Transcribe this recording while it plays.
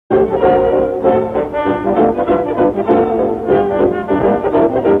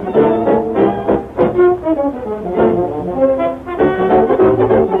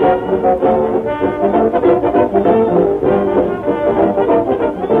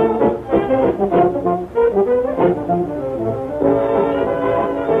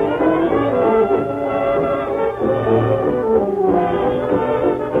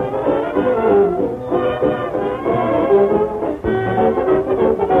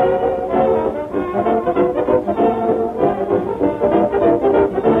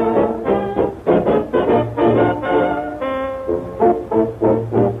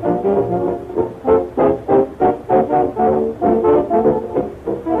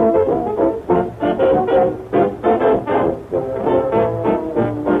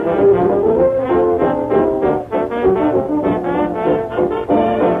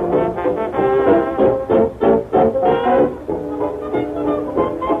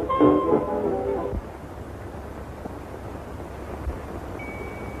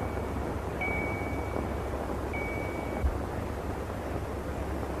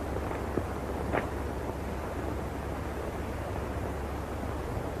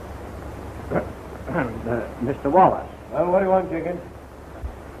Mr. Wallace. Well, what do you want, Jenkins?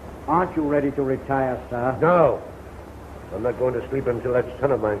 Aren't you ready to retire, sir? No. I'm not going to sleep until that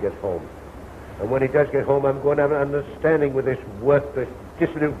son of mine gets home. And when he does get home, I'm going to have an understanding with this worthless,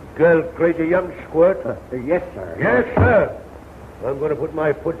 dissolute girl, crazy young squirt. Yes, sir. Yes, sir. I'm going to put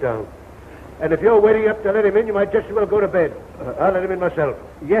my foot down. And if you're waiting up to let him in, you might just as well go to bed. I'll let him in myself.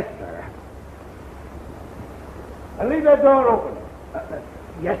 Yes, sir. And leave that door open.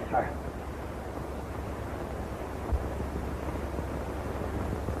 Yes, sir.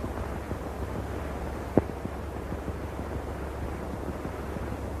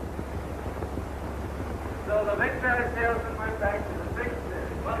 So the big bad salesman went back to the big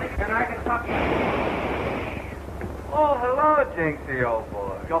city. Well, and I can talk. Oh, hello, Jinxie, old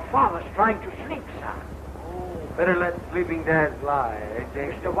boy. Your father's trying to sleep, sir. Oh, better let sleeping dads lie, eh,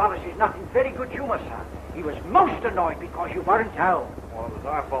 Jinxie? Mr. Wallace is not in very good humor, sir. He was most annoyed because you weren't home. Well, it was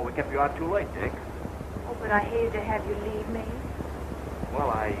our fault we kept you out too late, Dick. Oh, but I hated to have you leave me. Well,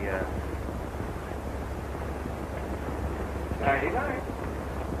 Nighty night.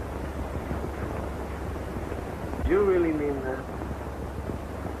 You really mean that?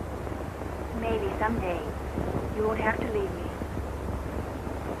 Maybe someday you won't have to leave me.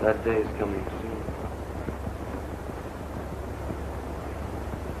 That day's coming soon.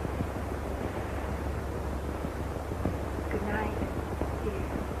 Good night, dear.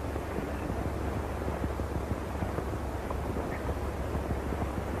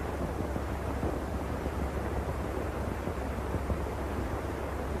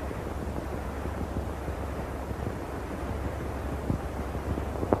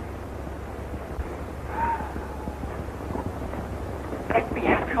 Let me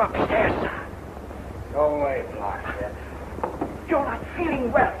have you upstairs, sir. Go away, blockhead. You're not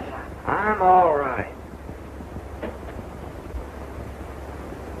feeling well, sir. I'm all right.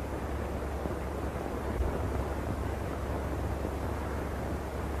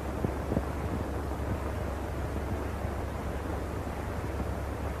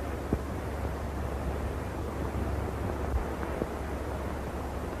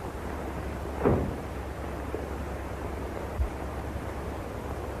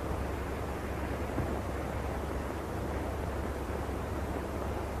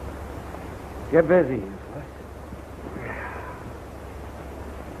 Get busy.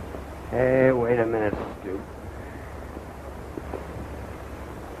 Hey, wait a minute, Stu.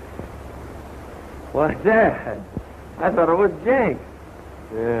 What's that? I thought it was Jinx.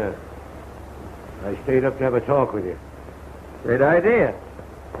 Yeah. I stayed up to have a talk with you. Great idea.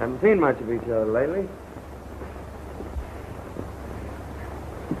 Haven't seen much of each other lately.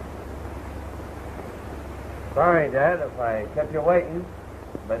 Sorry, Dad, if I kept you waiting,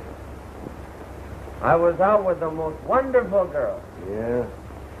 but I was out with the most wonderful girl. Yeah?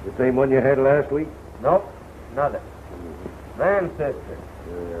 The same one you had last week? Nope, another. Van sister.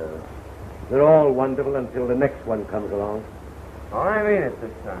 Yeah. They're all wonderful until the next one comes along. Oh, I mean it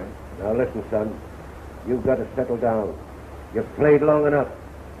this time. Now listen, son. You've got to settle down. You've played long enough.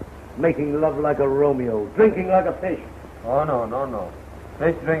 Making love like a Romeo. Drinking like a fish. Oh, no.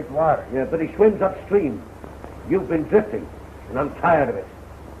 Fish drinks water. Yeah, but he swims upstream. You've been drifting, and I'm tired of it.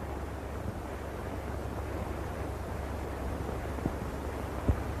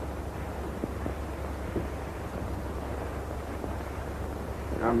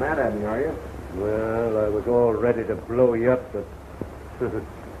 Not mad at me, are you? Well, I was all ready to blow you up, but...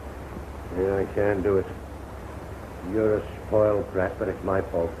 yeah, I can't do it. You're a spoiled brat, but it's my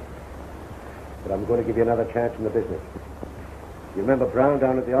fault. but I'm going to give you another chance in the business. You remember Brown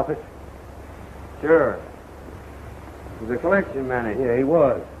down at the office? Sure. He's a collection manager. Yeah, he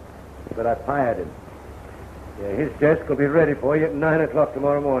was. But I fired him. Yeah, his desk will be ready for you at 9 o'clock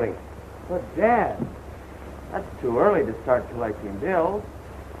tomorrow morning. But, Dad, that's too early to start collecting bills.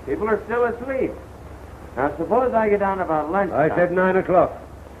 People are still asleep. Now, suppose I get down about lunchtime. I said 9 o'clock.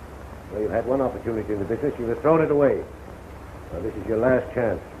 Well, you've had one opportunity in the business. You've thrown it away. Now, this is your last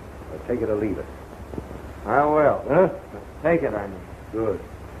chance. Now, take it or leave it. I will. Huh? Take it, I mean. Good.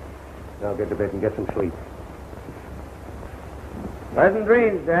 Now get to bed and get some sleep. Pleasant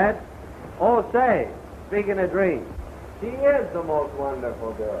dreams, Dad. Oh, say, speaking of dreams, she is the most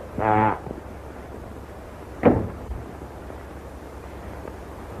wonderful girl. Ah.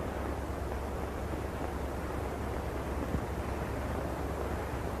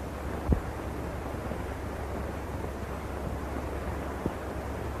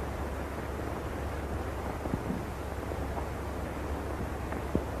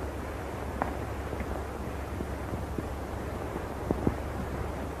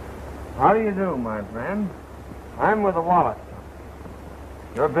 How do you do, my friend? I'm with the Wallace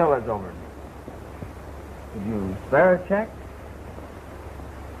Company. Your bill is overdue. Did you spare a check?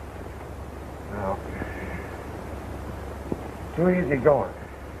 No. Too easy going.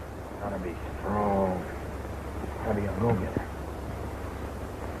 Gotta be strong. Gotta be a go-getter.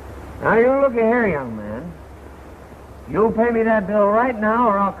 Now, you look here, young man. You'll pay me that bill right now,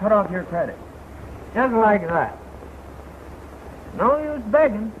 or I'll cut off your credit. Just like that. No use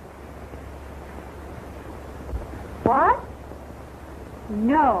begging. What?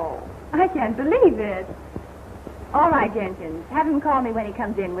 No, I can't believe it. All right, Jenkins. Have him call me when he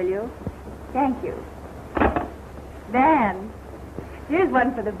comes in, will you? Thank you. Dan, here's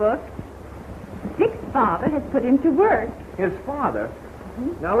one for the book. Dick's father has put him to work. His father?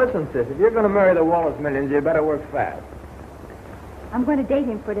 Now listen, sis, if you're going to marry the Wallace millions, you better work fast. I'm going to date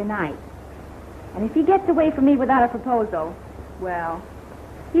him for tonight. And if he gets away from me without a proposal, well,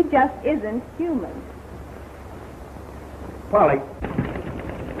 he just isn't human. Polly.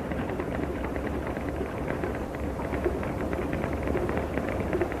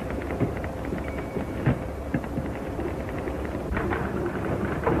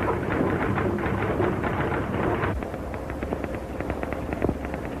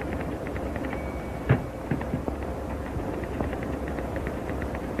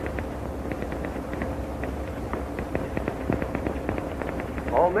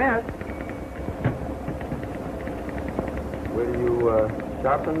 Oh, miss. Will you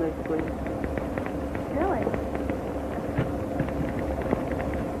sharpen this, please? Really?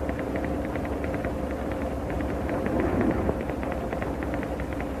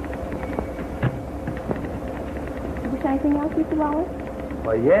 Wish anything else, Mr. Wallace?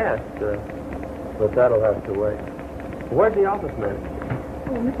 Why, yes, but that'll have to wait. Where's the office man?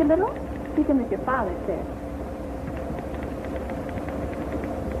 Oh, Mr. Little? He's in with your father, sir.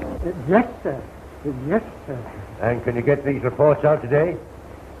 Yes, sir. Yes, sir. And can you get these reports out today?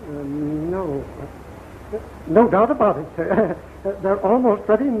 No. No doubt about it, sir. They're almost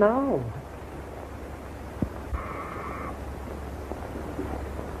ready now.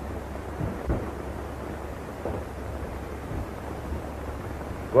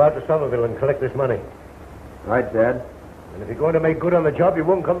 Go out to Somerville and collect this money. Right, Dad. And if you're going to make good on the job, you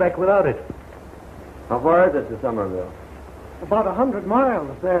won't come back without it. How far is it to Somerville? About 100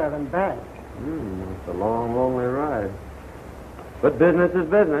 miles there and back. It's a long, lonely ride. But business is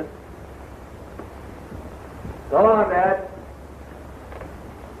business. So long, Dad.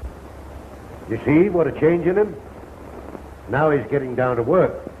 You see what a change in him? Now he's getting down to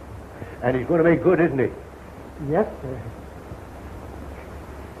work. And he's going to make good, isn't he? Yes, sir.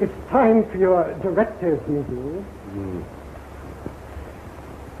 It's time for your director's meeting.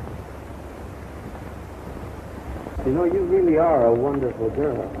 You know, you really are a wonderful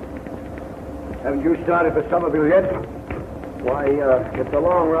girl. Haven't you started for Somerville yet? Why, it's a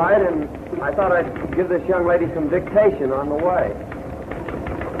long ride, and I thought I'd give this young lady some dictation on the way.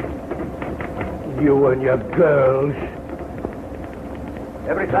 You and your girls.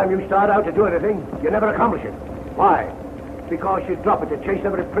 Every time you start out to do anything, you never accomplish it. Why? Because you drop it to chase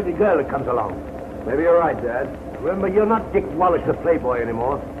every pretty girl that comes along. Maybe you're right, Dad. Remember, you're not Dick Wallace, the playboy,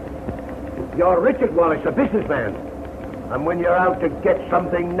 anymore. You're Richard Wallace, the businessman. And when you're out to get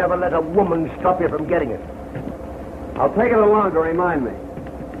something, never let a woman stop you from getting it. I'll take it along to remind me.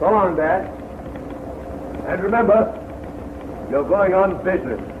 So long, Dad. And remember, you're going on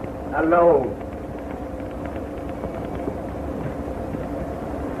business. Alone.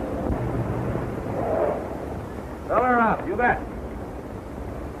 Fill her up, you bet.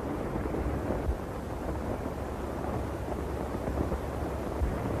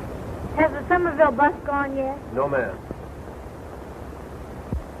 Somerville bus gone yet? No, ma'am.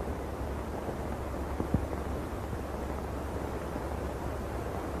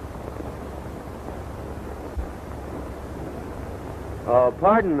 Oh,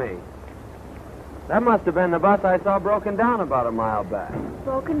 pardon me. That must have been the bus I saw broken down about a mile back.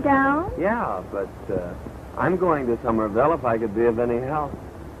 Broken down? Yeah, but I'm going to Somerville if I could be of any help.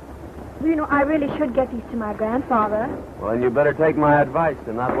 Well, you know, I really should get these to my grandfather. Well, then you better take my advice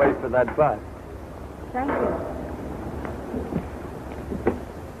and not wait for that bus. Thank you.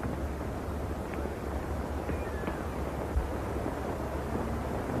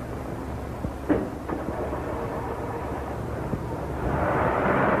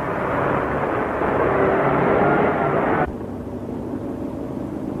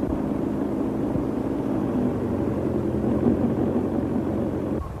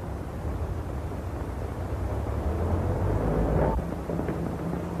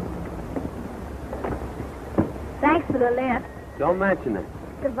 Thanks for the lift. Don't mention it.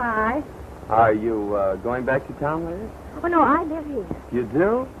 Goodbye. Are you going back to town later? Oh, no, I live here. You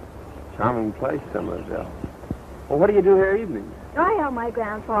do? Charming place, Somerville. Well, what do you do here evenings? I help my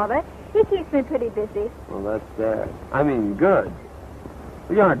grandfather. He keeps me pretty busy. Well, that's good. Well,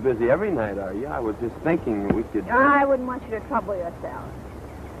 you aren't busy every night, are you? I was just thinking we could... I wouldn't want you to trouble yourself.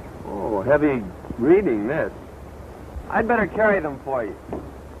 Oh, heavy reading, this. I'd better carry them for you.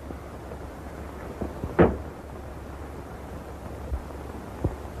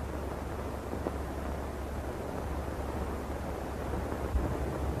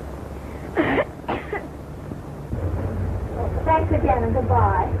 Thanks again and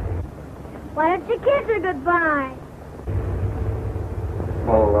goodbye. Why don't you kiss her goodbye?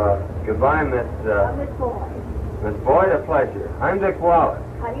 Well, goodbye, Miss Boyd. Miss Boyd, a pleasure. I'm Dick Wallace.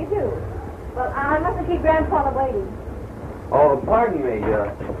 How do you do? Well, I mustn't keep Grandfather waiting. Oh, pardon me.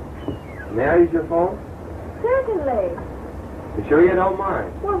 May I use your phone? Certainly. You sure you don't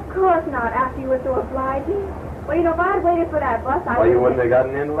mind? Well, of course not, after you were so obliging. Well, you know, if I'd waited for that bus, I Well, you wouldn't wouldn't have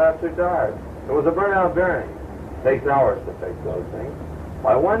gotten in till after dark. It was a burnt-out bearing. Takes hours to fix those things.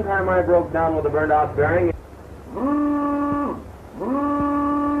 Why, one time I broke down with a burnt-out bearing.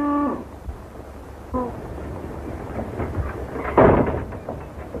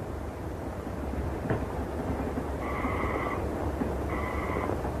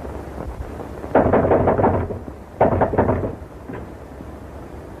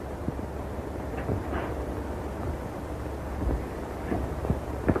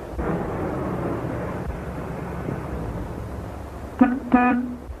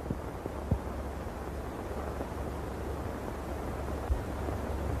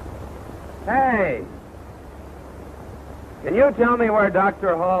 Hey! Can you tell me where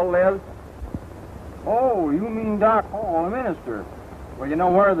Dr. Hall lives? Oh, you mean Doc Hall, the minister. Well, you know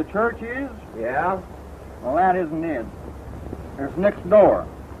where the church is? Yeah? Well, that isn't it. It's next door.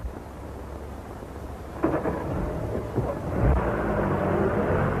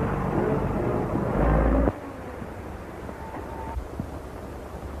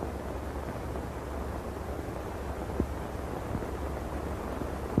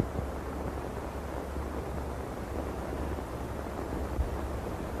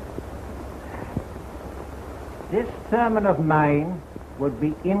 This sermon of mine would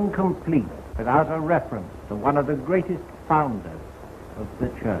be incomplete without a reference to one of the greatest founders of the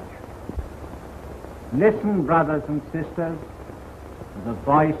church. Listen, brothers and sisters, to the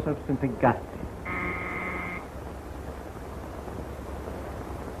voice of St. Augustine.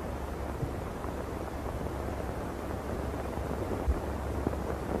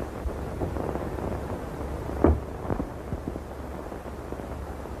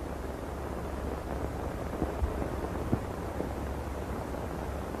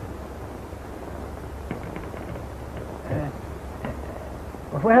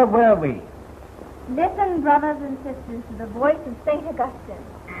 Where were we? Listen, brothers and sisters, to the voice of St. Augustine.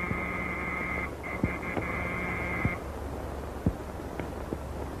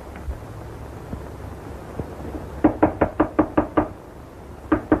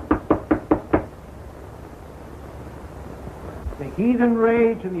 The heathen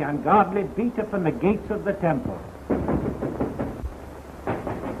rage and the ungodly beat upon the gates of the temple.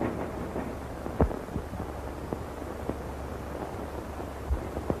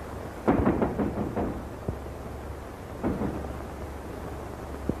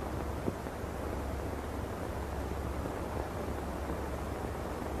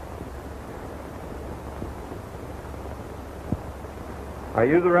 Are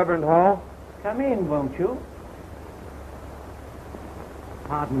you the Reverend Hall? Come in, won't you?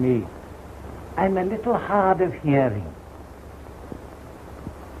 Pardon me. I'm a little hard of hearing.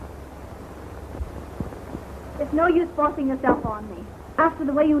 It's no use forcing yourself on me. After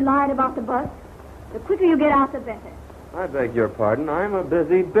the way you lied about the bus, the quicker you get out, the better. I beg your pardon. I'm a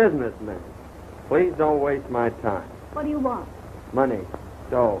busy businessman. Please don't waste my time. What do you want? Money,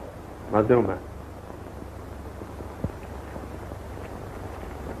 dough, Mazuma.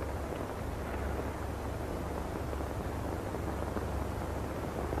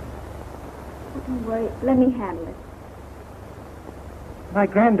 Don't worry. Let me handle it. My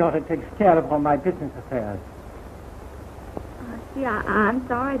granddaughter takes care of all my business affairs. See, I'm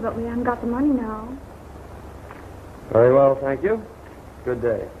sorry, but we haven't got the money now. Very well, thank you. Good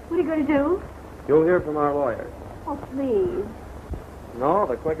day. What are you going to do? You'll hear from our lawyers. Oh, please. No,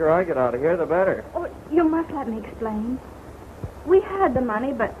 the quicker I get out of here, the better. Oh, you must let me explain. We had the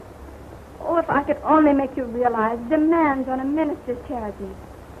money, but... Oh, if I could only make you realize demands on a minister's charity.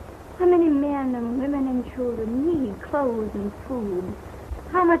 How many men and women and children need clothes and food.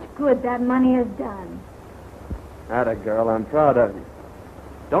 How much good that money has done. Atta girl, I'm proud of you.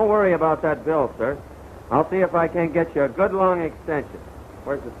 Don't worry about that bill, sir. I'll see if I can't get you a good long extension.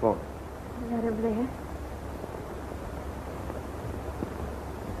 Where's the phone? Right over there.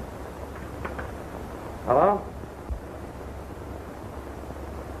 Hello?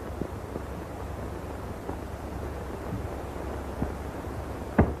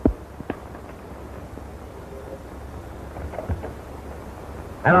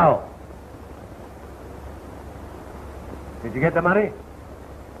 Hello. Did you get the money?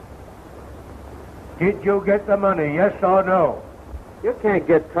 Did you get the money, yes or no? You can't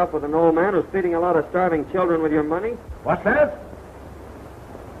get tough with an old man who's feeding a lot of starving children with your money. What's that?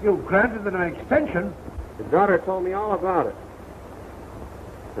 You granted them an extension? His daughter told me all about it.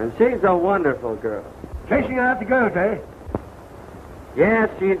 And she's a wonderful girl. Chasing after girls, eh? Yes,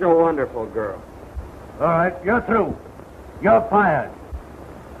 she's a wonderful girl. All right, you're through. You're fired.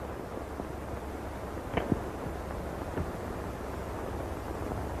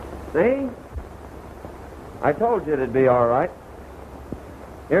 See? I told you it'd be all right.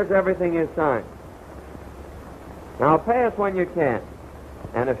 Here's everything you signed. Now pay us when you can.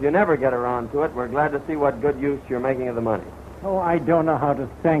 And if you never get around to it, we're glad to see what good use you're making of the money. Oh, I don't know how to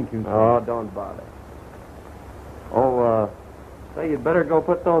thank you. Oh, don't bother. Oh, say, you'd better go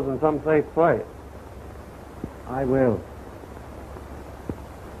put those in some safe place. I will.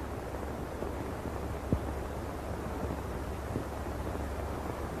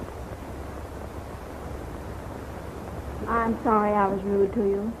 I'm sorry I was rude to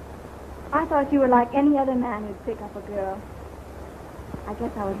you. I thought you were like any other man who'd pick up a girl. I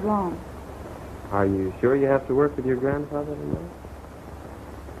guess I was wrong. Are you sure you have to work with your grandfather tonight?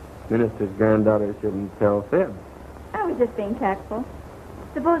 Minister's granddaughter shouldn't tell fibs. I was just being tactful.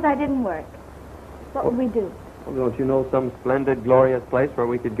 Suppose I didn't work. What would we do? Well, don't you know some splendid, glorious place where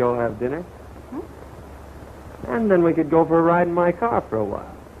we could go have dinner? And then we could go for a ride in my car for a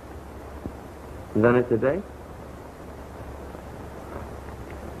while. And then it's a date?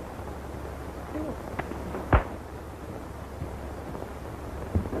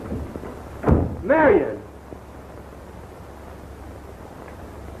 Marion!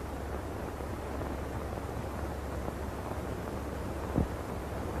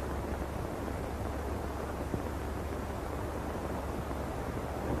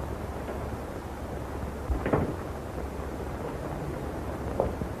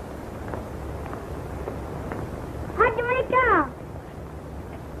 How'd you make out?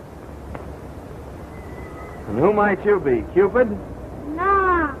 And who might you be, Cupid?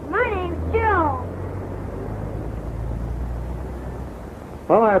 Nah, my name's Jill.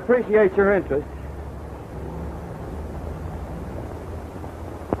 Well, I appreciate your interest.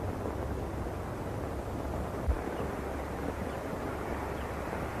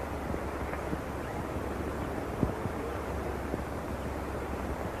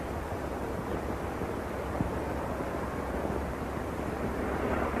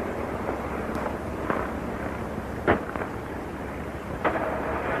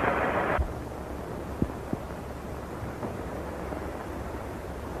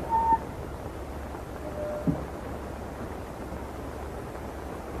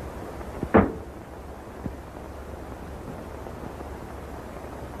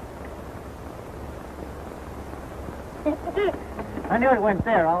 I knew it went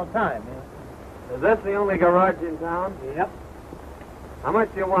there all the time. Is this the only garage in town? Yep. How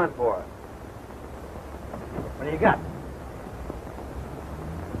much do you want for it? What do you got?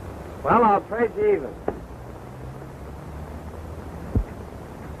 Well, I'll trade you even.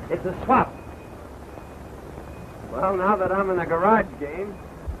 It's a swap. Well, now that I'm in the garage game,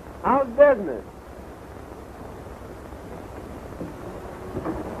 how's business?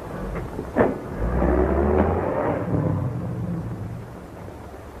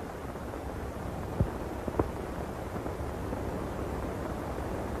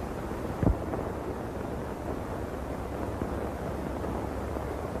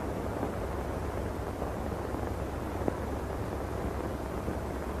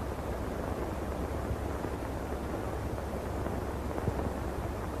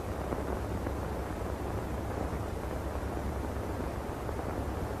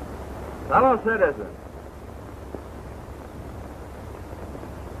 Fellow citizens,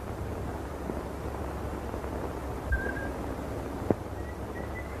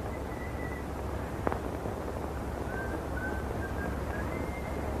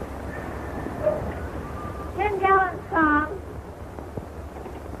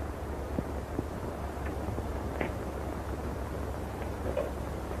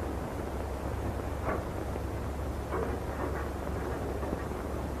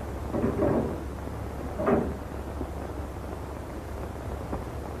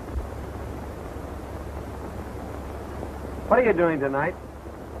 what are you doing tonight?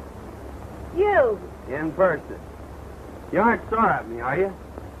 You. In person. You aren't sore at me, are you?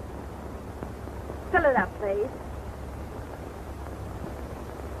 Fill it up, please.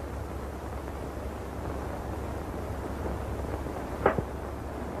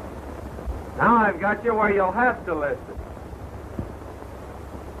 Now I've got you where you'll have to listen.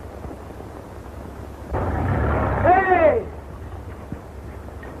 Hey!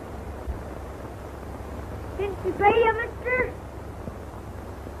 Didn't you pay you, mister?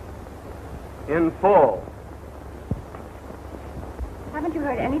 In full. Haven't you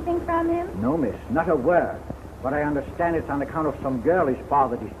heard anything from him? No, miss, not a word. But I understand it's on account of some girl his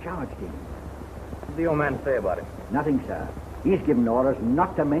father discharged him. What did the old man say about it? Nothing, sir. He's given orders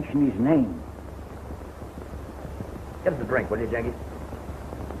not to mention his name. Get us a drink, will you, Jenkins?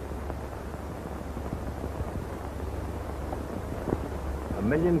 $1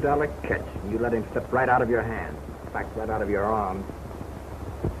 million catch. You let him slip right out of your hand. In fact, right out of your arms.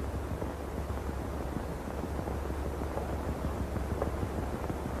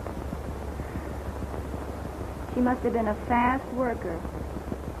 She must have been a fast worker.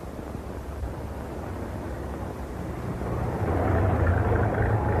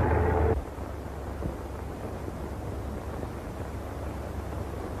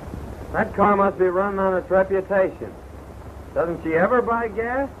 That car must be running on its reputation. Doesn't she ever buy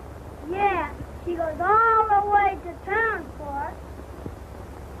gas? Yeah, she goes all the way to town for it.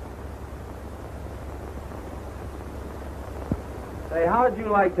 Say, how'd you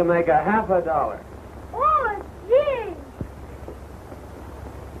like to make $50? Oh, gee!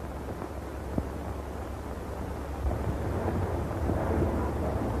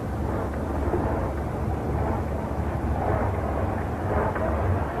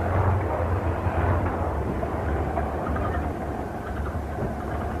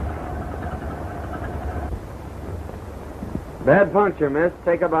 Bad puncture, miss.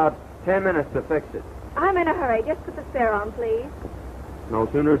 Take about 10 minutes to fix it. I'm in a hurry. Just put the spare on, please. No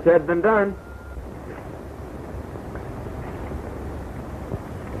sooner said than done.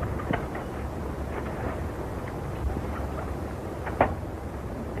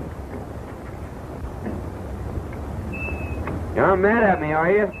 You're mad at me,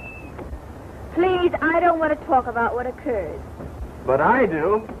 are you? Please, I don't want to talk about what occurred. But I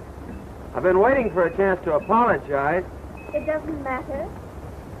do. I've been waiting for a chance to apologize. It doesn't matter.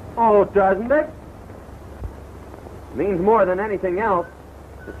 Oh, doesn't it? Means more than anything else.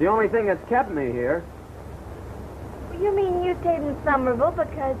 It's the only thing that's kept me here. You mean you stayed in Somerville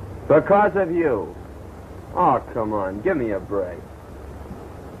because... Because of you. Oh, come on. Give me a break.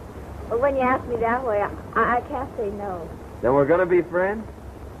 Well, when you ask me that way, I can't say no. Then we're going to be friends?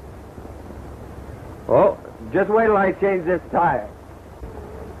 Oh, just wait till I change this tire.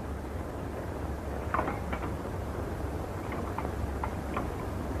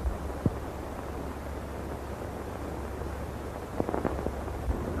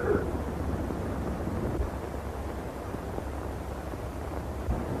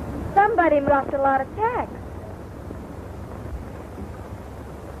 Somebody dropped a lot of tax.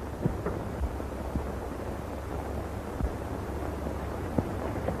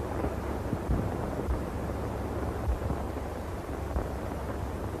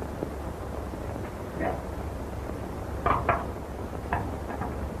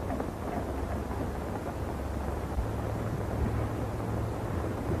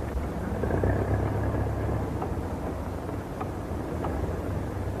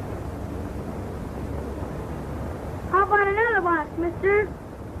 How about another box, mister?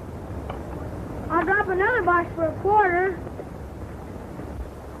 I'll drop another box for a quarter.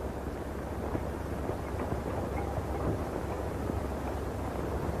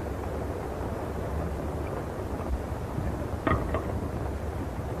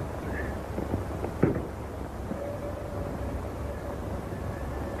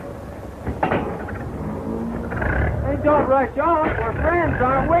 Hey, don't rush off. We're friends,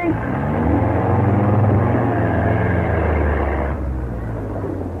 aren't we?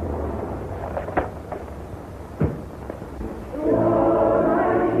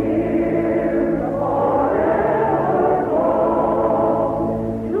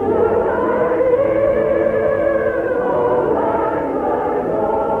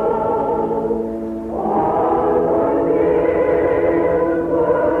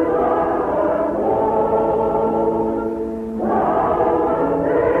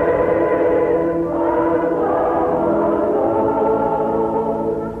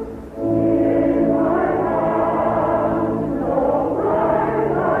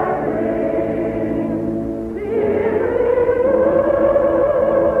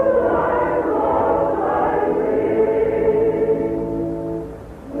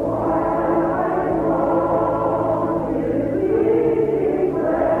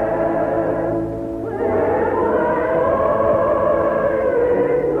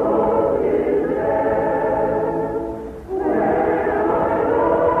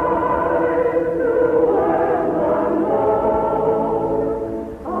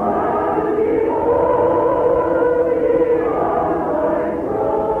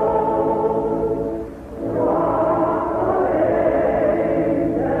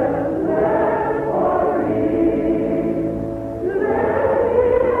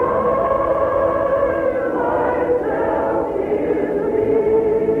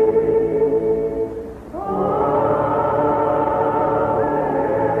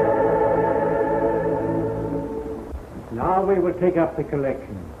 we will take up the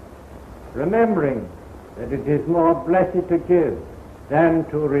collection, remembering that it is more blessed to give than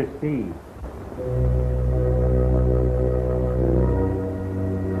to receive.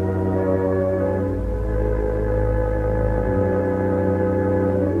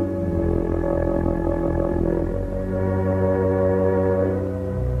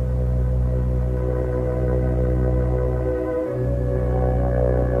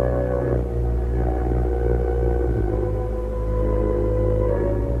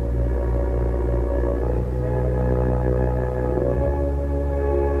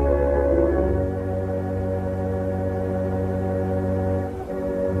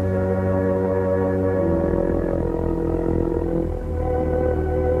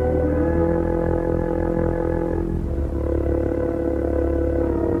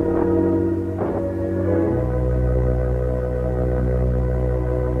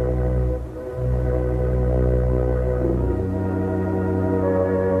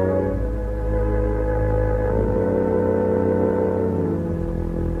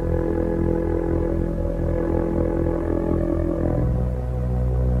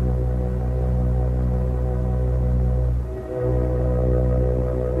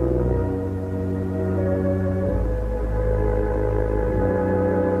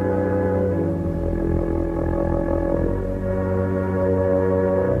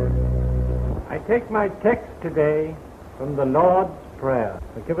 Take my text today from the Lord's Prayer.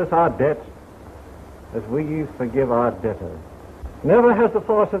 Forgive us our debts as we forgive our debtors. Never has the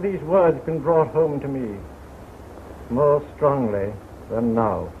force of these words been brought home to me more strongly than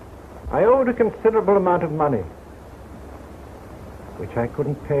now. I owed a considerable amount of money, which I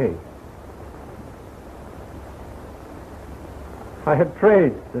couldn't pay. I had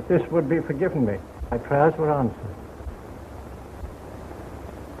prayed that this would be forgiven me. My prayers were answered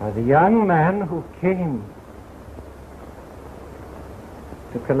by the young man who came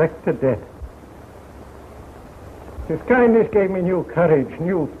to collect the debt. His kindness gave me new courage,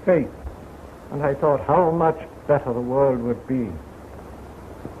 new faith, and I thought how much better the world would be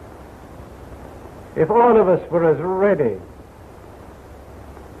if all of us were as ready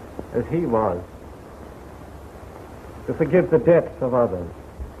as he was to forgive the debts of others.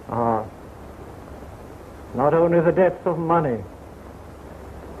 Not only the debts of money,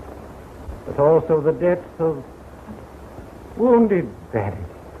 but also the debts of wounded vanity,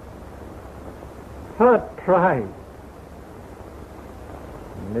 hurt pride,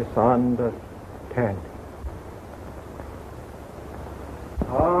 misunderstanding.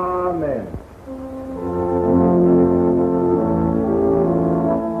 Amen.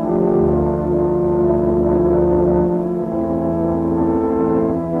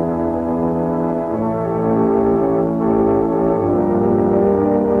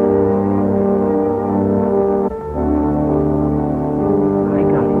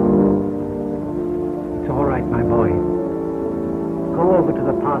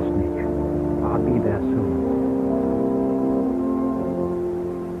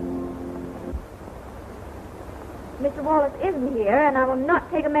 Mr. Wallace isn't here, and I will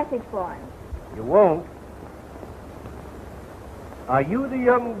not take a message for him. You won't? Are you the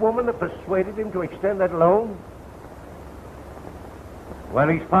young woman that persuaded him to extend that loan? Well,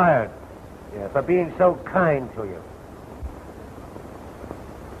 he's fired. Yeah, for being so kind to you.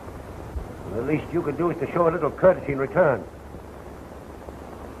 The least you could do is to show a little courtesy in return.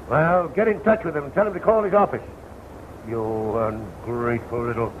 Well, get in touch with him and tell him to call his office. You ungrateful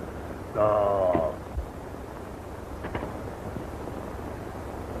little... Oh.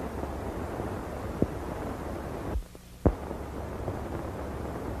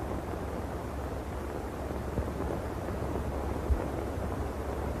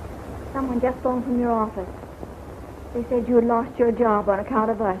 Someone just phoned from your office. They said you had lost your job on account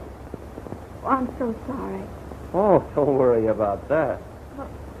of us. Oh, I'm so sorry. Oh, don't worry about that. Well,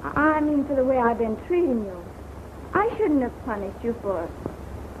 I mean for the way I've been treating you. I shouldn't have punished you for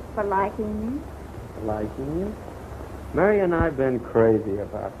liking me. Liking you? Mary and I have been crazy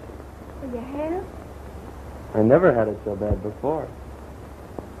about you. Well, you have? I never had it so bad before.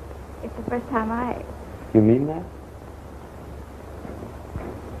 It's the first time I... You mean that?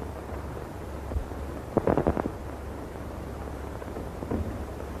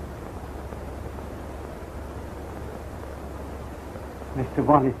 Mr.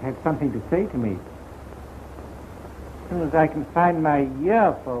 Wallace had something to say to me. As soon as I can find my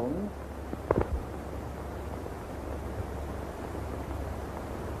earphones.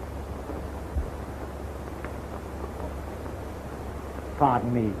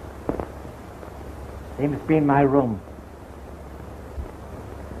 Pardon me. They must be in my room.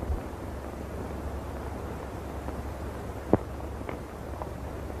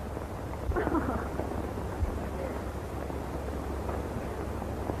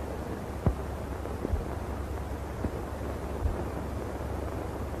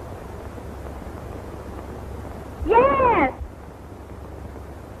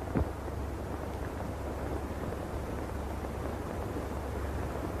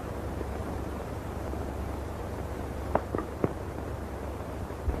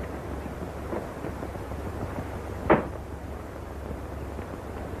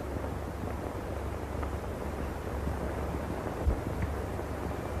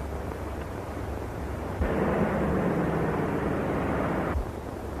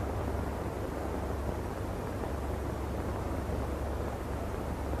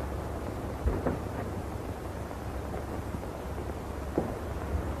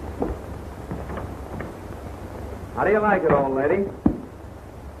 How do you like it, old lady?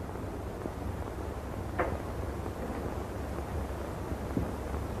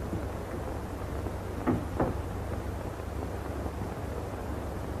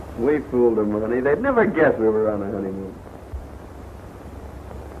 We fooled them, honey. They'd never guess we were on a honeymoon.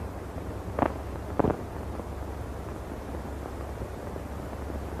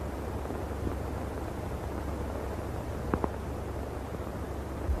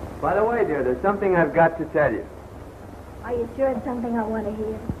 By the way, dear, there's something I've got to tell you. Are you sure it's something I want to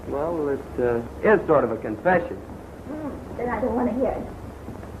hear? Well, it is sort of a confession. Then I don't want to hear it.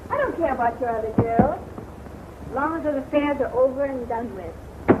 I don't care about your other girls. As long as those affairs are over and done with.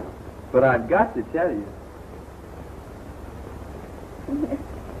 But I've got to tell you.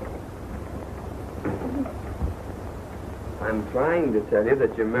 I'm trying to tell you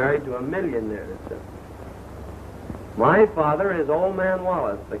that you're married to a millionaire or something. My father is Old Man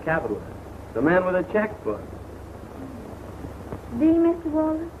Wallace, the capitalist, the man with a checkbook. The Mr.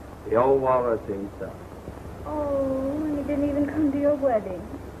 Wallace? The old Wallace himself. Oh, and he didn't even come to your wedding.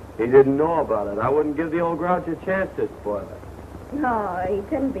 He didn't know about it. I wouldn't give the old grouch a chance to spoil it. No, he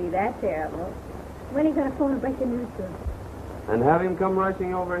couldn't be that terrible. When are you going to phone and break the news to him? And have him come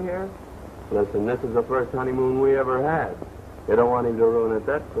rushing over here? Listen, this is the first honeymoon we ever had. You don't want him to ruin it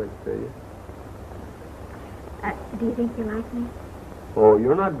that quick, do you? Do you think you like me? Oh,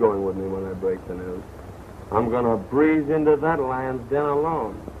 you're not going with me when I break the news. I'm going to breeze into that lion's den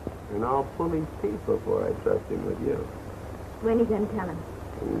alone. And I'll pull his teeth before I trust him with you. When are you going to tell him?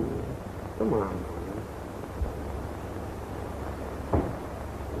 Come on.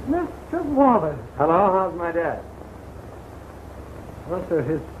 Mr. Wallace. Hello, how's my dad? Well, sir,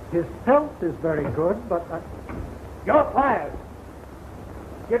 his health is very good, but You're fired.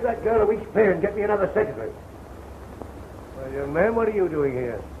 Give that girl a week's pay and get me another secretary. Well, young man, what are you doing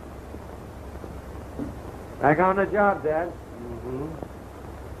here? Back on the job, Dad. Mm-hmm.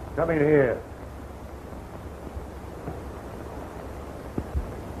 Come in here.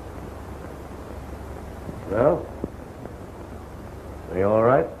 Well? Are you all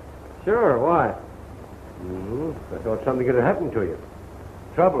right? Sure, why? Mm-hmm. I thought something had happened to you.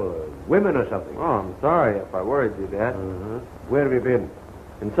 Trouble, women or something. Oh, I'm sorry if I worried you, Dad. Uh-huh. Where have you been?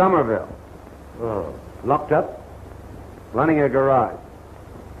 In Somerville. Oh, locked up? Running a garage.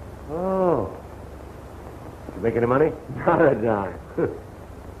 Oh. You make any money? Not a dime.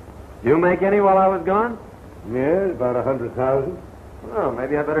 You make any while I was gone? Yes, about 100,000. Well,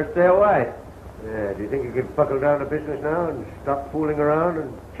 maybe I better stay away. Yeah, do you think you could buckle down to business now and stop fooling around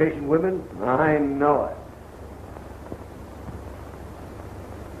and chasing women? I know it.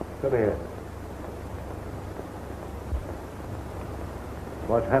 Come here.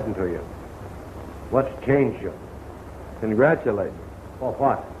 What's happened to you? What's changed you? Congratulate me. For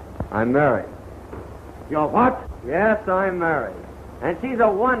what? I'm married. You're what? Yes, I'm married. And she's a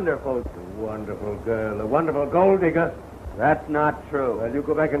wonderful girl, a wonderful gold digger. That's not true. Well, you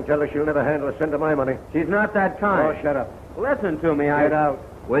go back and tell her she'll never handle a cent of my money. She's not that kind. Oh, shut up. Listen to me. Get out.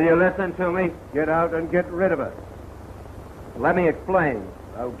 Will you listen to me? Get out and get rid of her. Let me explain.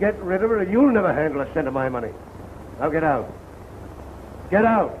 Now get rid of her or you'll never handle a cent of my money. Now get out. Get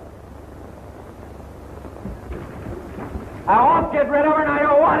out. I won't get rid of her, and I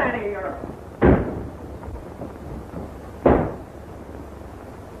don't want any of her.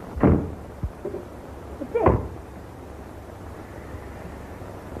 What's it?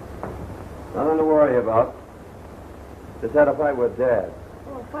 Nothing to worry about. Just had a fight with Dad.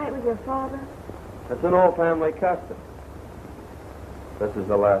 Oh, a fight with your father? That's an old family custom. This is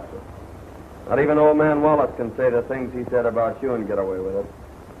the last one. Not even Old Man Wallace can say the things he said about you and get away with it.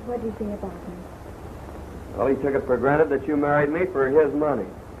 What do you say about me? Well, he took it for granted that you married me for his money.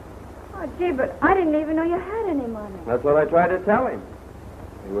 Oh, gee, but I didn't even know you had any money. That's what I tried to tell him.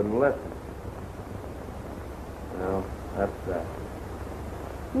 He wouldn't listen. Well, that's that.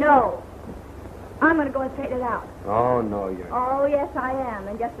 No. I'm going to go and straighten it out. Oh, no, you're not. Oh, yes, I am.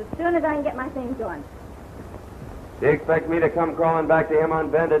 And just as soon as I can get my things done. Do you expect me to come crawling back to him on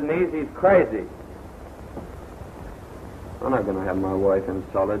bended knees? He's crazy. I'm not going to have my wife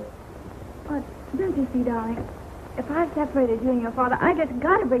insulted. But don't you see, darling, if I've separated you and your father, I just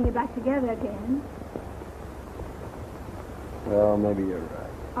got to bring you back together again. Well, maybe you're right.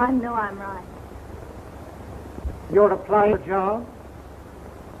 I know I'm right. You're applying for a job?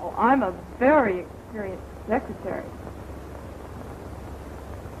 Oh, I'm a very experienced secretary.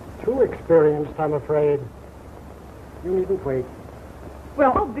 Too experienced, I'm afraid. You needn't wait.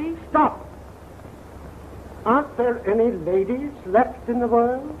 Well, I'll be. Stop! Aren't there any ladies left in the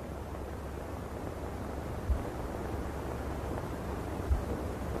world?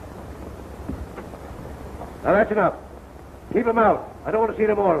 Now, that's enough. Keep them out. I don't want to see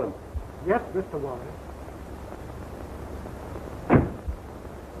any more of them. Yes, Mr. Wallace.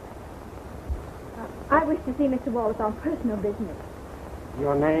 I wish to see Mr. Wallace on personal business.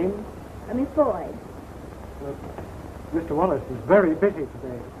 Your name? Miss Boyd. Mr. Wallace is very busy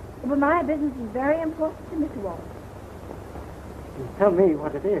today. But my business is very important to Mr. Wallace. Tell me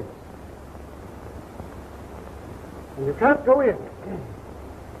what it is. And you can't go in.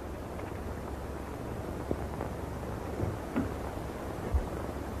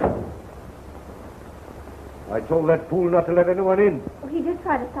 I told that fool not to let anyone in. Oh, he did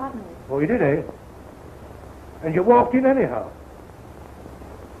try to stop me. Oh, you did, eh? And you walked in anyhow.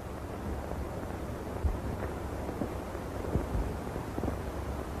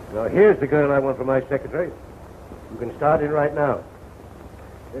 Now, here's the girl I want for my secretary. You can start in right now.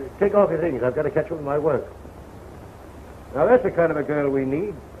 Take off your things. I've got to catch up with my work. Now, that's the kind of a girl we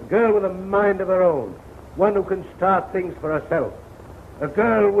need. A girl with a mind of her own. One who can start things for herself. A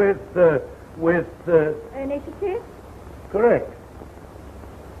girl with Initiative? Correct.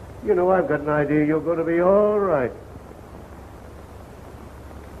 You know, I've got an idea you're going to be all right.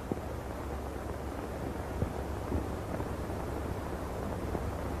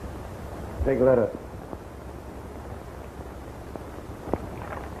 Take a letter.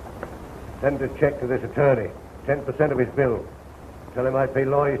 Send a check to this attorney. 10% of his bill. Tell him I pay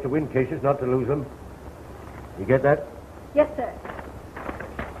lawyers to win cases, not to lose them. You get that? Yes, sir.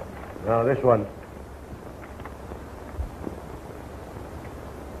 Now, this one.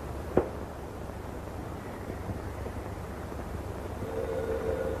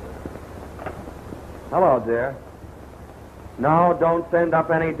 Hello, dear. No, don't send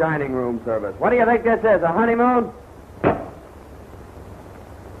up any dining room service. What do you think this is, a honeymoon?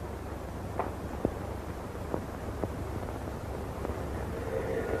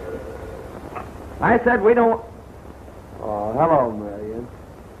 I said we don't... Oh, hello, Marion.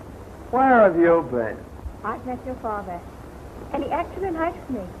 Where have you been? I've met your father, and he actually likes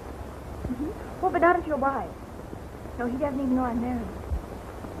me. Mm-hmm. Well, but not as your wife. No, he doesn't even know I'm married.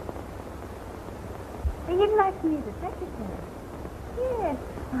 He even likes me as a secretary. Yes,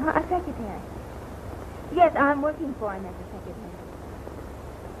 a secretary. Yes, I'm working for him as a secretary.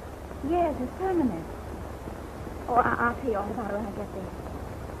 Yes, it's permanent. Oh, I'll tell you all about it when I get there.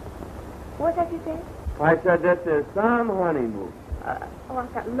 What's that you said? I said this is some honeymoon. Oh,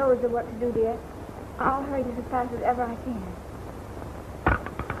 I've got loads of work to do, dear. I'll hurry this as fast as ever I can.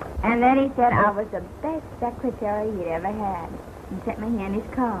 And then he said I was the best secretary he'd ever had. And sent me in his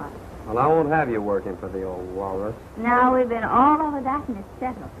card. Well, I won't have you working for the old walrus. Now, we've been all over that and it's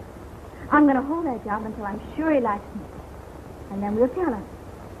settled. I'm going to hold that job until I'm sure he likes me. And then we'll tell him.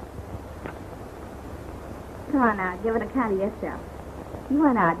 Come on now, give an account of yourself. You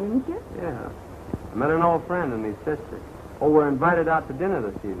went out, didn't you? Yeah. I met an old friend and his sister. Oh, we're invited out to dinner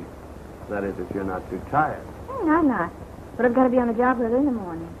this evening. That is, if you're not too tired. I'm not. But I've got to be on the job early in the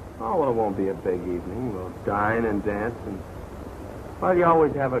morning. Oh, well, it won't be a big evening. We'll dine and dance and... Well, you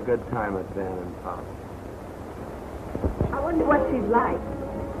always have a good time at Dan and Pop. I wonder what she's like.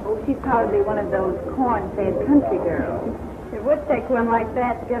 Oh, she's probably one of those corn-fed country girls. It would take one like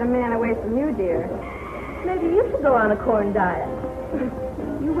that to get a man away from you, dear. Maybe you should go on a corn diet.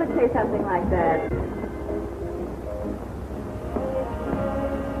 You would say something like that.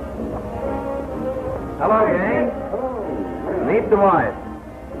 Hello, gang. Hello. Meet the wives.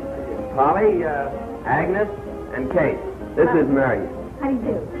 Polly, Agnes, and Kate. This is Mary. How do you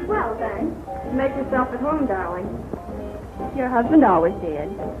do? Well, thanks. Make yourself at home, darling. Your husband always did.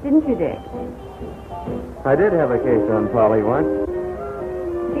 Didn't you, Dick? I did have a case on Polly once.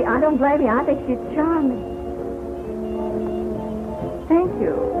 See, I don't blame you. I think she's charming. Thank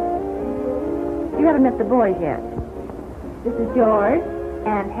you. You haven't met the boys yet. This is George,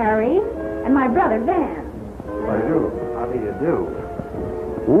 and Harry, and my brother, Van. I do. How do you do?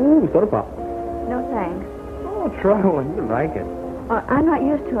 Ooh, soda pop. No, thanks. Oh, try one. You like it. I'm not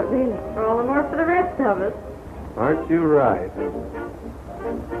used to it, really. All the more for the rest of us. Aren't you right?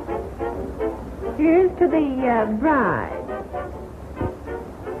 Here's to the bride.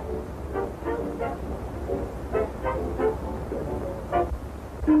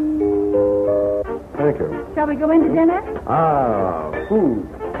 Thank you. Shall we go into dinner? Food.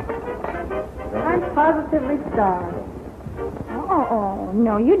 I'm positively starved. Oh,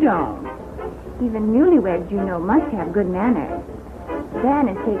 no, you don't. Even newlyweds, you know, must have good manners. Dan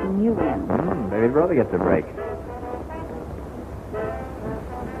is taking you in. Maybe brother gets a break.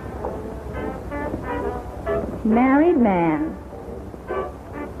 Married man.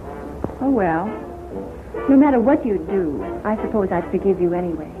 Oh, well. No matter what you do, I suppose I'd forgive you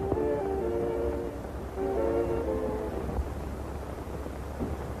anyway.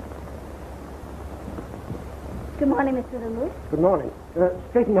 Good morning, Mr. Loomis. Good morning.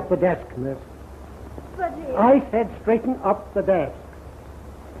 Straighten up the desk, miss. But, I said straighten up the desk.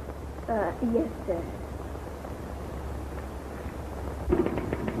 yes, sir.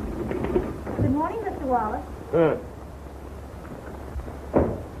 Good morning, Mr. Wallace.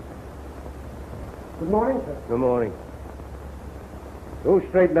 Good morning, sir. Good morning. Who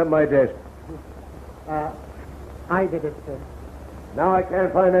straightened up my desk? I did it, sir. Now I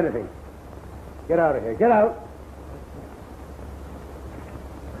can't find anything. Get out of here. Get out.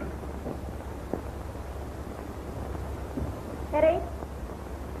 Headache?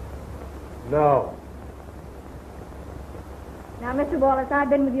 No. Now, Mr. Wallace, I've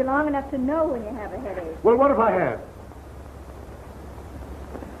been with you long enough to know when you have a headache. Well, what if I have?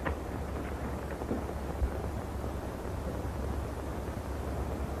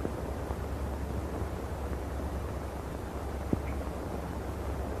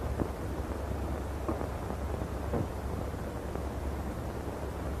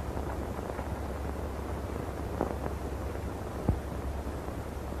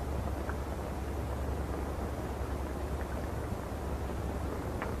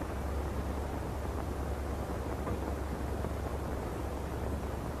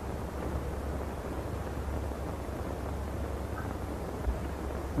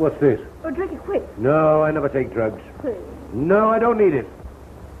 What's this? Oh, drink it quick, No, I never take drugs. please. No, I don't need it.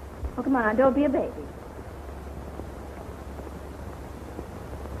 Oh, come on, don't be a baby.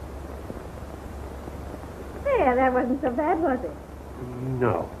 There, that wasn't so bad, was it?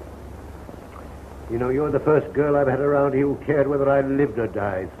 No. You know, you're the first girl I've had around here who cared whether I lived or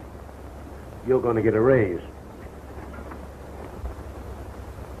died. You're going to get a raise.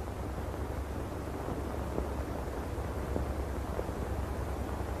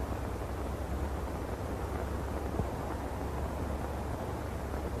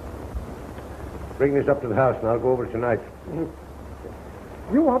 Bring this up to the house, and I'll go over it tonight.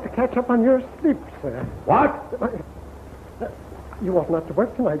 You ought to catch up on your sleep, sir. What? You ought not to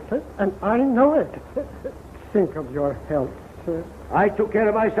work tonight, sir, and I know it. Think of your health, sir. I took care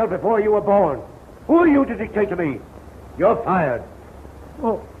of myself before you were born. Who are you to dictate to me? You're fired.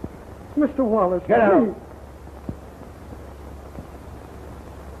 Oh, Mr. Wallace, Get out. please.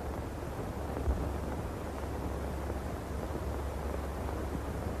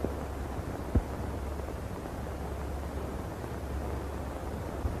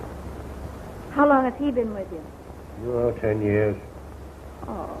 How long has he been with you? Oh, 10 years.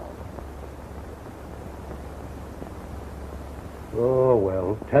 Oh. Oh,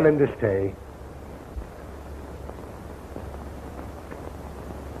 well, tell him to stay.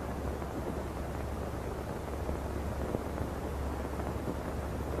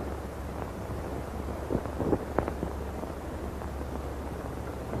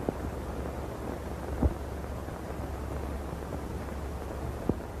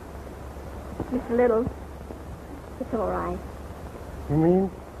 Mr. Little, it's all right. You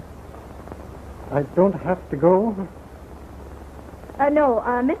mean I don't have to go? No,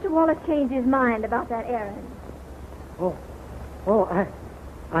 Mr. Wallace changed his mind about that errand. Oh,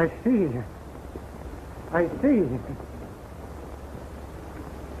 I see. I see.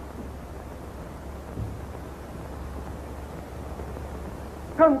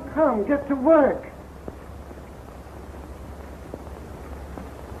 Come, get to work.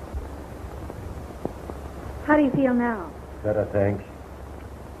 How do you feel now? Better, thanks.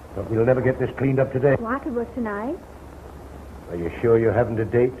 But we'll never get this cleaned up today. Well, I could work tonight. Are you sure you haven't a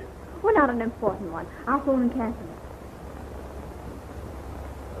date? Well, not an important one. I'll phone and cancel it.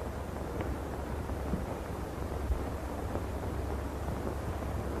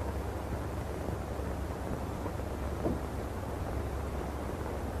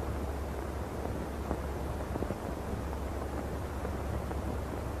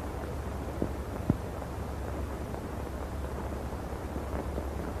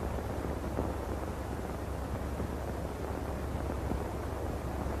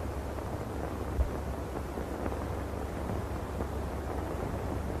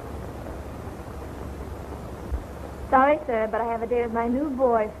 Sorry, sir, but I have a date with my new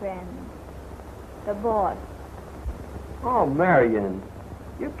boyfriend. The boss. Oh, Marion,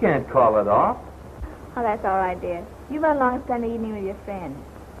 you can't call it off. Oh, that's all right, dear. You run along and spend the evening with your friend.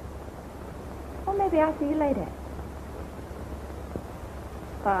 Well, maybe I'll see you later.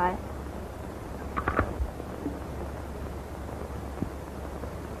 Bye.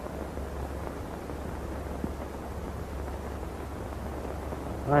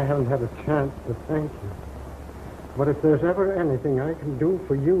 I haven't had a chance to thank you. But if there's ever anything I can do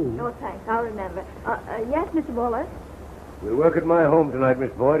for you... No, thanks. I'll remember. Yes, Mr. Wallace? We'll work at my home tonight,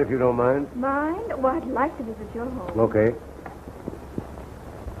 Miss Boyd, if you don't mind. Mind? Well, I'd like to visit your home. Okay.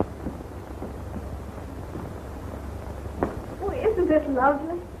 Oh, isn't this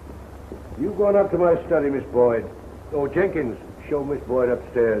lovely? You go on up to my study, Miss Boyd. Oh, Jenkins, show Miss Boyd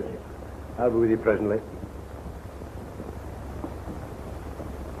upstairs. I'll be with you presently.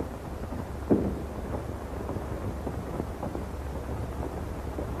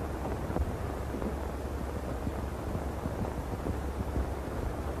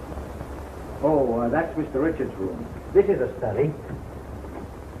 Oh, that's Mr. Richards' room. This is a study.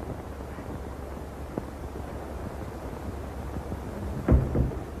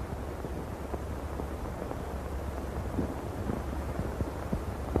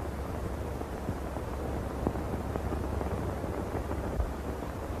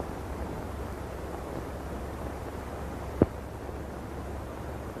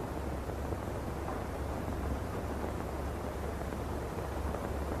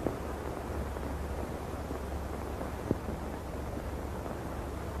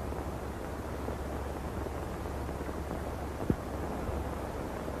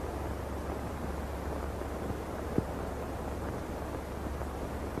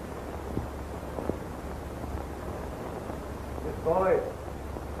 Boyd.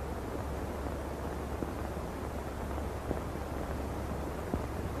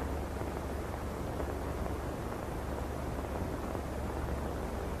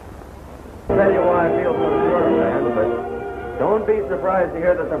 I'll tell you why I feel so sure, man, but don't be surprised to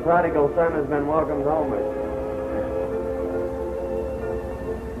hear that the prodigal son has been welcomed home.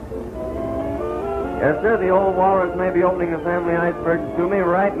 Yes, sir, the old walrus may be opening the family icebergs to me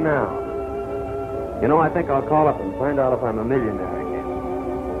right now. You know, I think I'll call up and find out if I'm a millionaire again.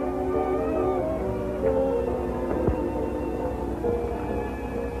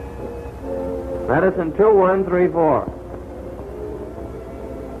 Medicine 2134.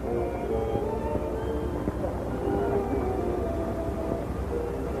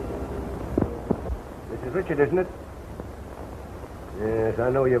 This is Richard, isn't it? Yes,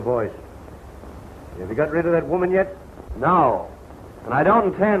 I know your voice. Have you got rid of that woman yet? No, and I don't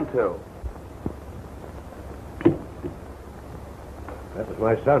intend to. That was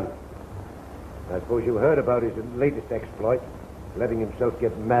my son. I suppose you heard about his latest exploit, letting himself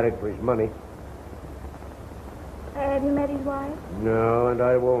get married for his money. Have you met his wife? No, and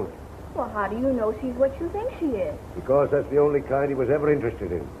I won't. Well, how do you know she's what you think she is? Because that's the only kind he was ever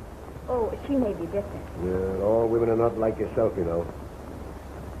interested in. Oh, she may be different. Yeah, all women are not like yourself, you know.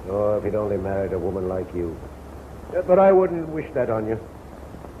 Oh, if he'd only married a woman like you. Yeah, but I wouldn't wish that on you.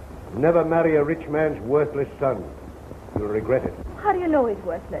 Never marry a rich man's worthless son. You'll regret it. How do you know he's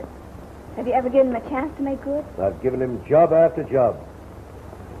worthless? Have you ever given him a chance to make good? I've given him job after job.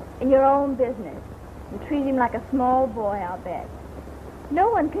 In your own business. And treat him like a small boy, I'll bet. No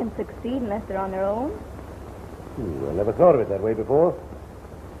one can succeed unless they're on their own. I never thought of it that way before.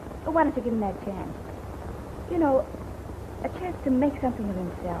 Well, why don't you give him that chance? You know, a chance to make something of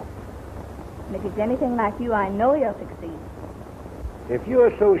himself. And if he's anything like you, I know he'll succeed. If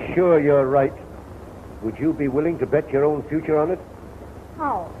you're so sure you're right, would you be willing to bet your own future on it?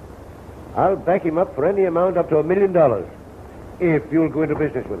 How? I'll back him up for any amount up to $1 million. If you'll go into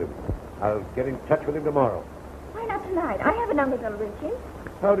business with him. I'll get in touch with him tomorrow. Why not tonight? I have a number that'll reach him.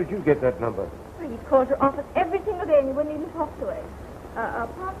 How did you get that number? Well, he calls your office every single day and you wouldn't even talk to him.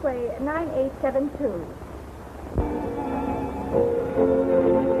 Parkway 9872.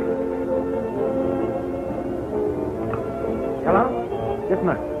 Hello? Yes,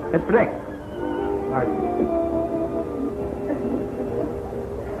 ma'am. It's Blake.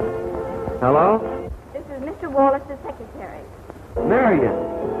 Hello? This is Mr. Wallace's secretary. Marion.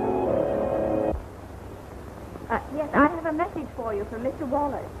 Yes, I have a message for you from Mr.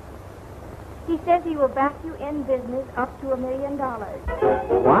 Wallace. He says he will back you in business up to $1 million.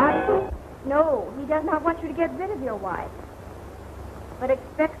 What? No, he does not want you to get rid of your wife, but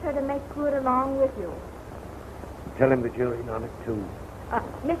expects her to make good along with you. Tell him that you're in on it, too.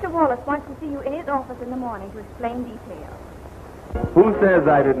 Mr. Wallace wants to see you in his office in the morning to explain details. Who says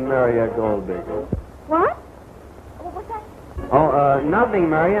I didn't marry a gold digger? What? What was that? Oh, nothing,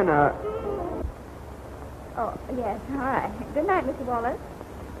 Marion. Oh, yes, all right. Good night, Mr. Wallace.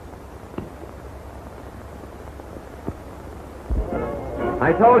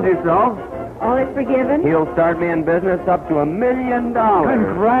 I told you so. All is forgiven? He'll start me in business up to $1 million.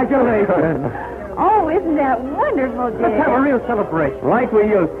 Congratulations. Oh, isn't that wonderful, Dick? Let's have a real celebration. Like we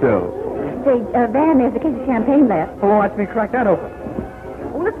used to. Say, Van, there's a case of champagne left. Oh, watch me crack that open.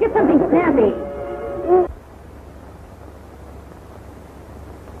 Oh, let's get something snappy.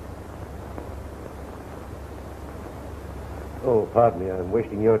 pardon me. I'm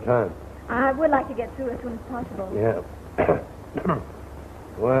wasting your time. I would like to get through as soon as possible. Yeah.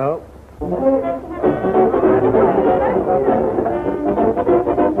 Well,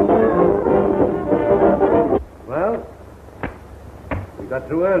 well, we got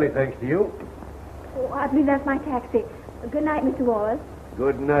through early, thanks to you. Oh, I believe that's my taxi. Good night, Mr. Wallace.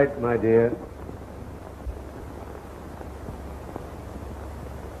 Good night, my dear.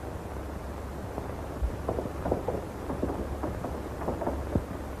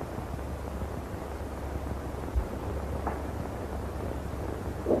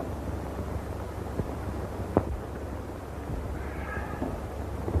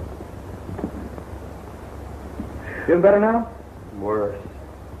 Feeling better now? Worse.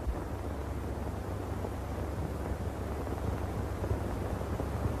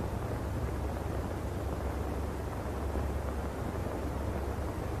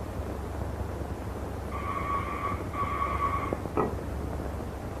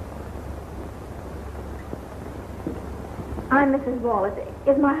 I'm Mrs. Wallace.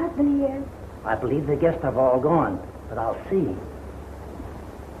 Is my husband here? I believe the guests have all gone, but I'll see.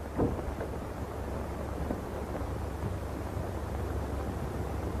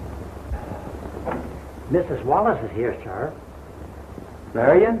 Mrs. Wallace is here, sir.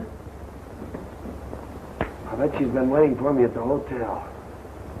 Marion? I bet she's been waiting for me at the hotel.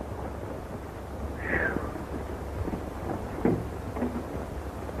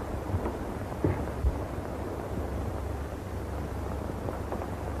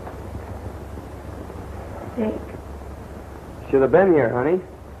 Dick. Should have been here, honey.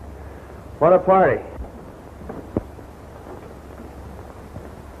 What a party.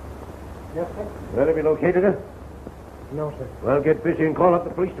 Yes, sir? Well, have you located her? No, sir. Well, get busy and call up the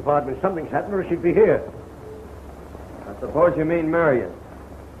police department. Something's happened or she'd be here. I suppose you mean Marion.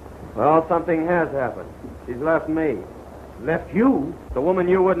 Well, something has happened. She's left me. Left you? The woman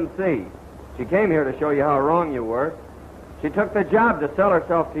you wouldn't see. She came here to show you how wrong you were. She took the job to sell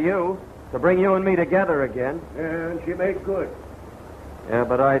herself to you, to bring you and me together again. And she made good. Yeah,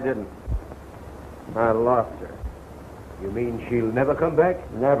 but I didn't. I lost her. You mean she'll never come back?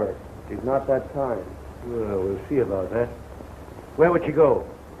 Never. She's not that kind. Well, we'll see about that. Where would she go?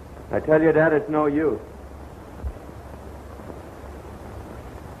 I tell you, Dad, it's no use.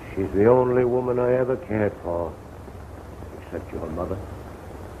 She's the only woman I ever cared for, except your mother.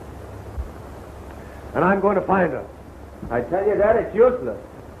 And I'm going to find her. I tell you, Dad, it's useless.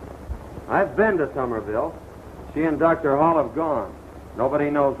 I've been to Somerville. She and Dr. Hall have gone. Nobody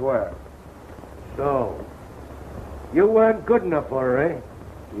knows where. So, you weren't good enough for her, eh?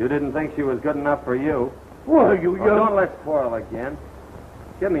 You didn't think she was good enough for you. Well, you Oh, don't let's quarrel again.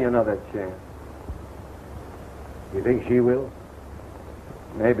 Give me another chance. You think she will?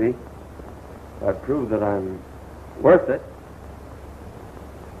 Maybe. If I prove that I'm worth it.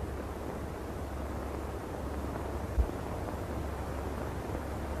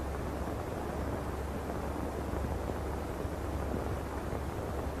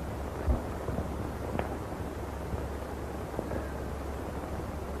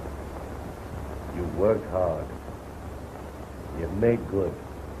 You worked hard. You made good.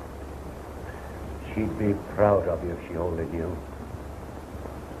 She'd be proud of you if she only knew.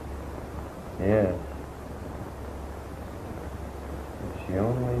 Yes. If she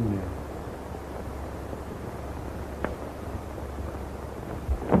only knew.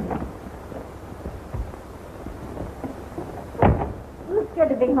 Who's good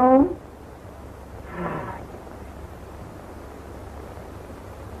to be home?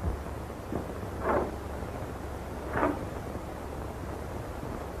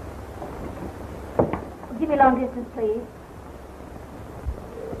 Give me long distance, please.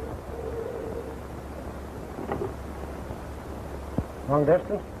 Long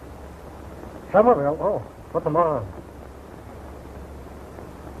distance? Somerville? Oh, put them on.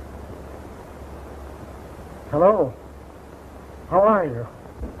 Hello. How are you?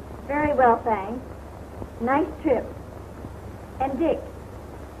 Very well, thanks. Nice trip. And Dick,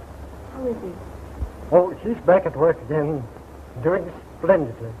 how is he? Oh, he's back at work again, doing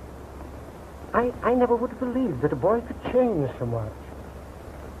splendidly. I never would have believed that a boy could change so much.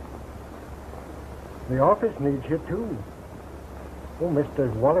 The office needs you, too. Oh,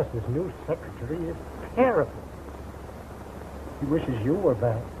 Mr. Wallace's new secretary is terrible. He wishes you were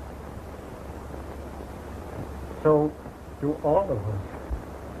back. So do all of us.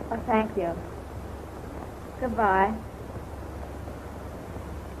 Oh, thank you. Goodbye.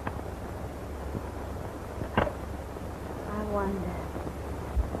 I wonder.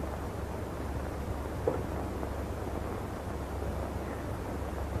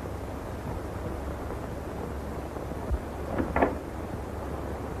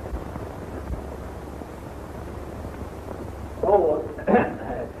 Oh,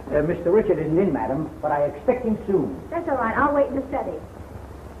 Mr. Richard isn't in, madam, but I expect him soon. That's all right. I'll wait in the study.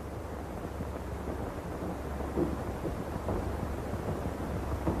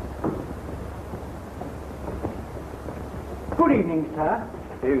 Good evening, sir.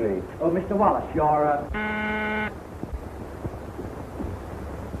 Evening. Oh, Mr. Wallace, you're,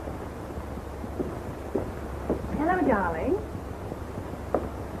 Hello, darling.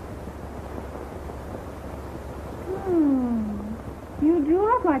 You do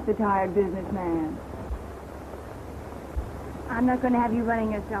look like the tired businessman. I'm not going to have you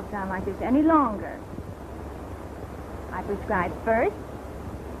running yourself down like this any longer. I prescribed first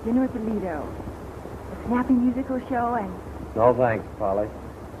dinner at the Lido, a snappy musical show, and... No thanks, Polly.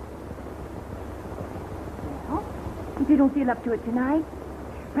 Well, if you don't feel up to it tonight,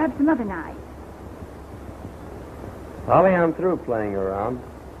 perhaps some other night. Polly, I'm through playing around.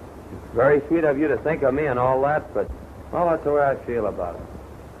 It's very sweet of you to think of me and all that, but, well, that's the way I feel about it.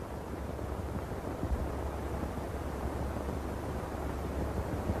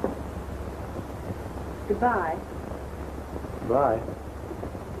 Goodbye. Bye.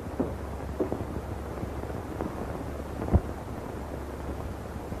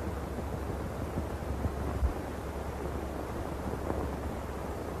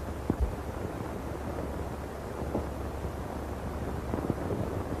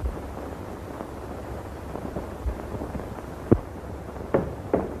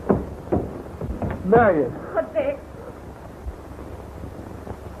 Marion.